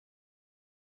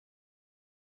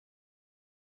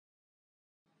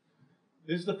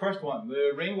This is the first one,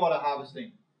 the rainwater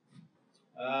harvesting.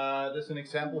 There's an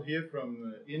example here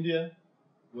from India,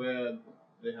 where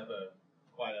they have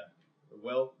quite a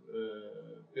well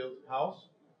built house,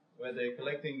 where they're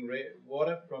collecting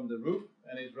water from the roof,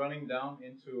 and it's running down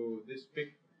into this big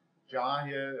jar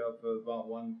here of about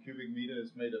 1 cubic meter.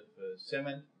 It's made of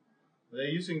cement. They're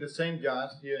using the same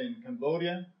jars here in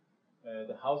Cambodia.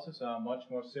 The houses are much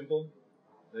more simple.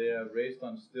 They are raised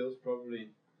on stilts, probably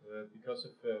because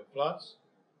of floods.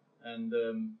 And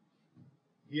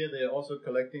here they are also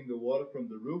collecting the water from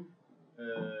the roof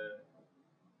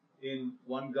in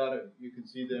one gutter. You can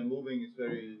see they're moving. It's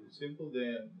very simple.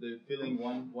 They're filling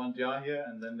one jar here,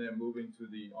 and then they're moving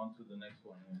onto the next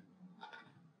one here.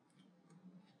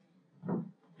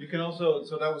 You can also,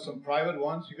 so that was some private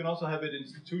ones. You can also have it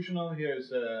institutional. Here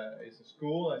is a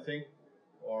school, I think,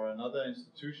 or another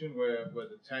institution where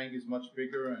the tank is much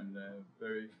bigger and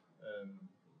very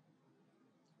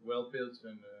well built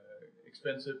and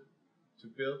expensive to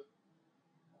build.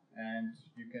 And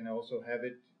you can also have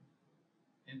it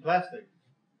in plastic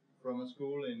from a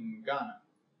school in Ghana.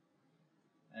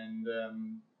 And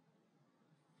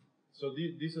so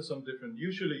these are some different.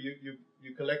 Usually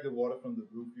you collect the water from the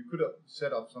roof. You could have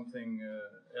set up something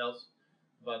else,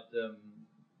 but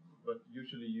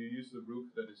usually you use the roof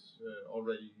that is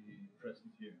already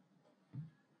present here.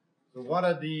 So what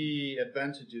are the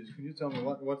advantages? Can you tell me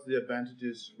what's the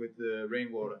advantages with the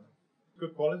rainwater?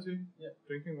 Good quality,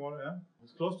 drinking water, yeah.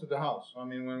 It's close to the house. I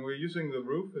mean, when we're using the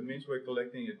roof, it means we're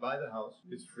collecting it by the house.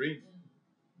 It's free.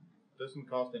 It doesn't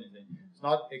cost anything. It's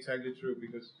not exactly true,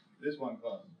 because this one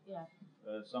costs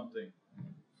something.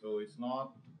 So it's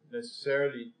not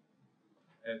necessarily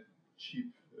a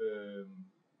cheap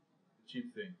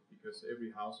thing, because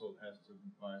every household has to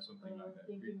buy something like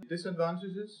that.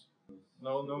 Disadvantages?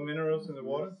 No minerals in the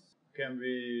water. Can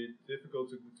be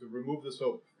difficult to remove the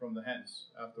soap from the hands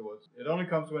afterwards. It only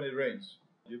comes when it rains.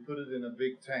 You put it in a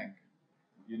big tank.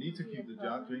 You need to keep the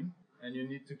jar clean, and you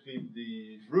need to keep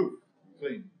the roof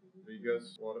clean,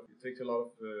 because water, it takes a lot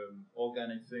of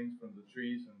organic things from the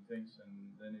trees and things,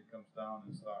 and then it comes down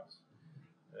and starts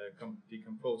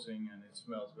decomposing, and it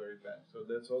smells very bad. So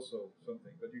that's also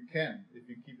something. But you can, if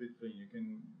you keep it clean, you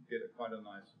can get quite a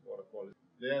nice water quality.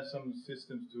 There are some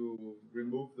systems to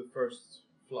remove the first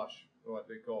flush, what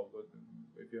they call, but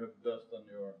if you have dust on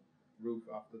your roof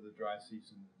after the dry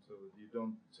season, so you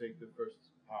don't take the first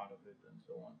part of it and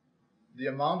so on. The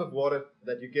amount of water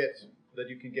that you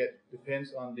can get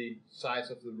depends on the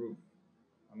size of the roof.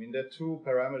 I mean, there are two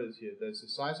parameters here. There's the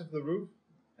size of the roof,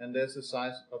 and there's the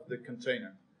size of the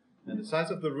container. And the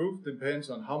size of the roof depends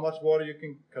on how much water you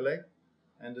can collect,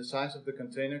 and the size of the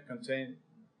container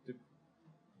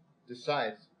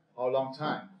decides how long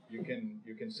time you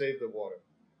can save the water.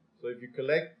 So if you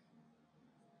collect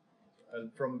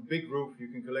from a big roof, you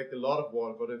can collect a lot of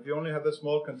water, but if you only have a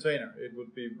small container, it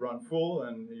would be run full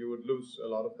and you would lose a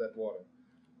lot of that water.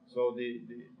 So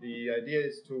the idea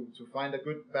is to find a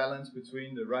good balance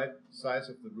between the right size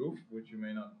of the roof, which you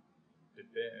may not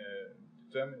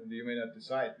determine, you may not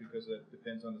decide, because that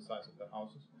depends on the size of the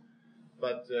houses,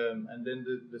 but and then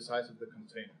the size of the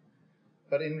container.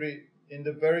 But in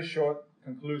the very short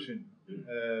conclusion,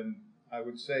 I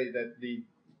would say that the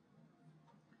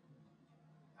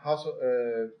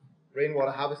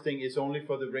rainwater harvesting is only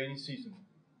for the rainy season,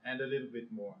 and a little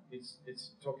bit more.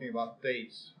 It's talking about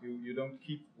days. You don't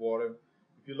keep water.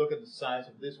 If you look at the size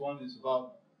of this one, it's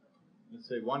about, let's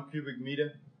say, 1 cubic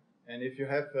meter. And if you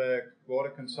have a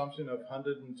water consumption of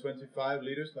 125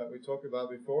 liters, like we talked about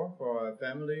before, for a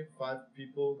family, 5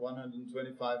 people,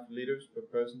 125 liters per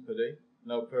person per day.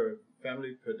 No, per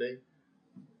family per day.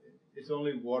 It's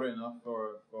only water enough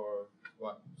for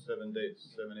what, 7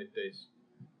 days, 7-8 days.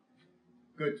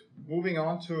 Good. Moving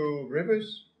on to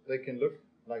rivers. They can look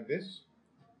like this,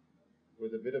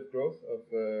 with a bit of growth of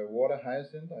water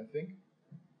hyacinth, I think.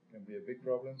 Can be a big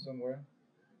problem somewhere.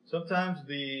 Sometimes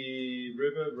the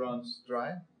river runs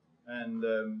dry, and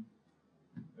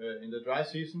in the dry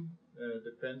season,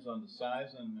 depends on the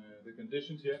size and the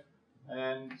conditions here.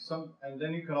 And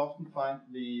then you can often find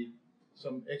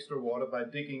some extra water by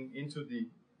digging into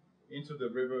the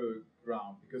river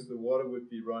ground, because the water would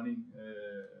be running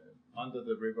under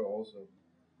the river also.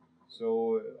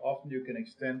 So often you can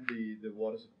extend the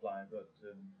water supply. But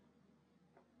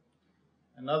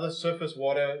another surface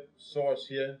water source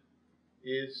here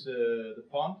is the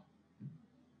pond.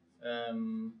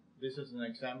 This is an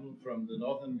example from the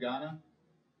northern Ghana,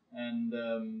 and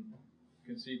you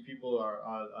can see people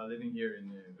are living here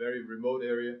in a very remote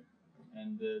area,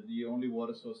 and the only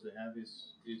water source they have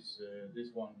is this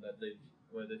one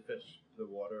where they fetch the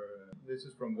water. This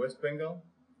is from West Bengal,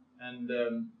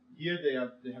 And here they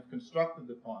have constructed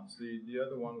the ponds. The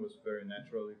other one was very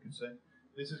natural, you could say.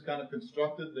 This is kind of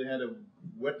constructed. They had a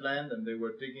wetland and they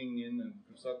were digging in and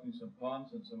constructing some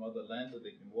ponds and some other land that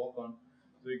they can walk on.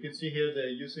 So you can see here they're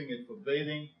using it for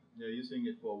bathing. They're using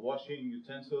it for washing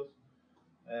utensils.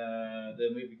 They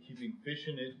may be keeping fish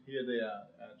in it. Here they are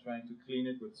trying to clean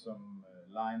it with some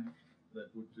lime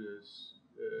that would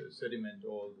sediment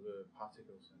all the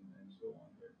particles and so on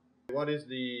here. What is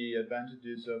the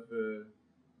advantages of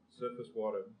surface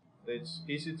water? It's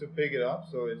easy to pick it up,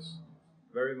 so it's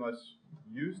very much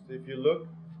used. If you look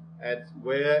at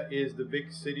where is the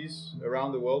big cities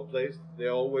around the world placed,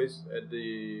 they're always at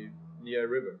the near a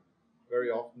river. Very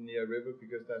often near a river,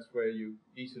 because that's where you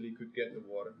easily could get the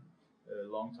water a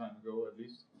long time ago at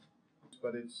least.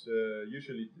 But it's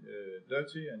usually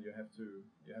dirty, and you have to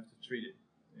treat it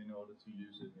in order to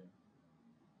use it here.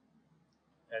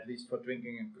 At least for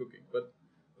drinking and cooking. But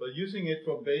using it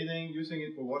for bathing, using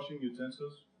it for washing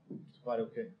utensils, it's quite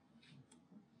okay.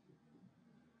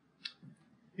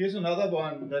 Here's another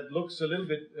one that looks a little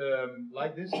bit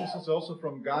like this. This is also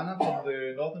from Ghana, from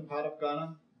the northern part of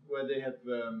Ghana, where they have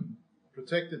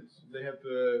protected, they have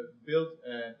built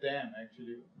a dam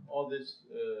actually. All this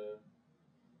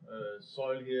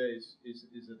soil here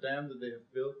is a dam that they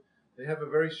have built. They have a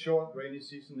very short rainy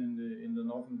season in the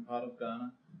northern part of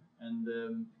Ghana, and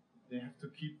they have to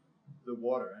keep the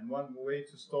water. And one way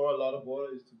to store a lot of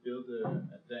water is to build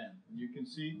a dam. And you can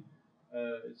see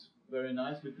it's very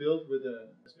nicely built with a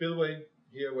spillway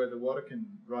here where the water can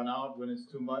run out when it's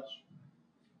too much.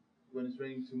 When it's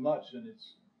raining too much and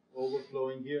it's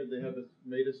overflowing here, they have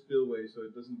made a spillway so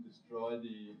it doesn't destroy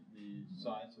the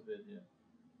sides of it here.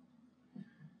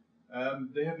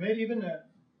 They have made even a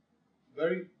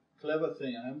very clever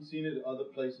thing. I haven't seen it other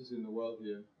places in the world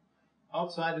here.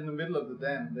 Outside in the middle of the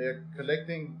dam, they are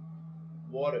collecting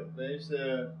water. There's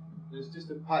just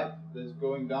a pipe that's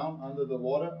going down under the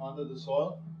water, under the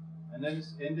soil, and then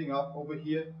it's ending up over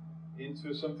here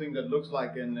into something that looks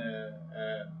like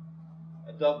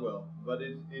a dug well, but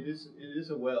it is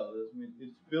a well. I mean,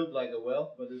 it's built like a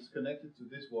well, but it's connected to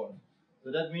this water.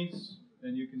 So that means,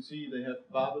 and you can see they have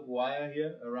barbed wire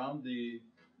here around the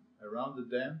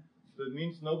dam. So it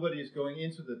means nobody is going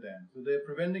into the dam. So they're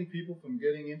preventing people from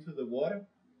getting into the water,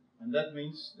 and that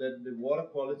means that the water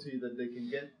quality that they can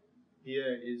get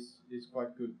here is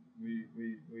quite good. We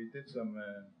did some.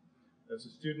 There's a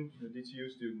student, a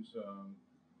DTU student,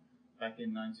 back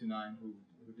in '99 who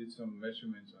did some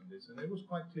measurements on this, and it was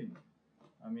quite clean.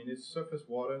 I mean, it's surface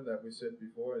water that we said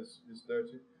before is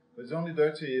dirty, but it's only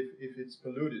dirty if it's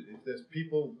polluted. If there's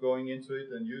people going into it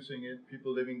and using it,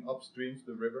 people living upstream to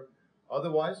the river.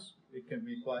 Otherwise, it can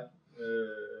be quite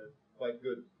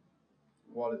good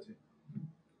quality,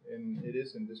 and it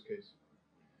is in this case.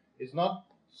 It's not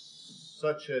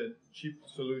such a cheap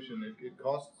solution. It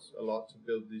costs a lot to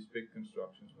build these big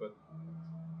constructions, but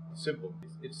it's simple.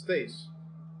 It stays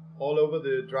all over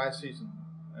the dry season,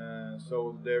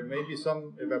 so there may be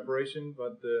some evaporation,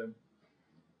 but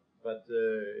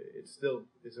it still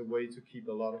is a way to keep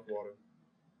a lot of water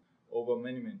over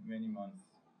many months.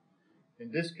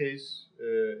 In this case,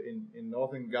 in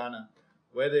northern Ghana,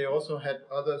 where they also had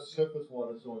other surface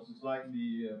water sources like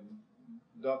the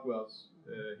dug wells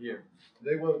here,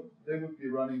 they would be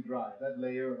running dry. That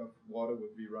layer of water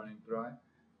would be running dry,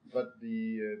 but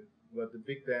the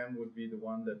big dam would be the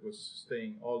one that was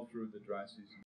staying all through the dry season.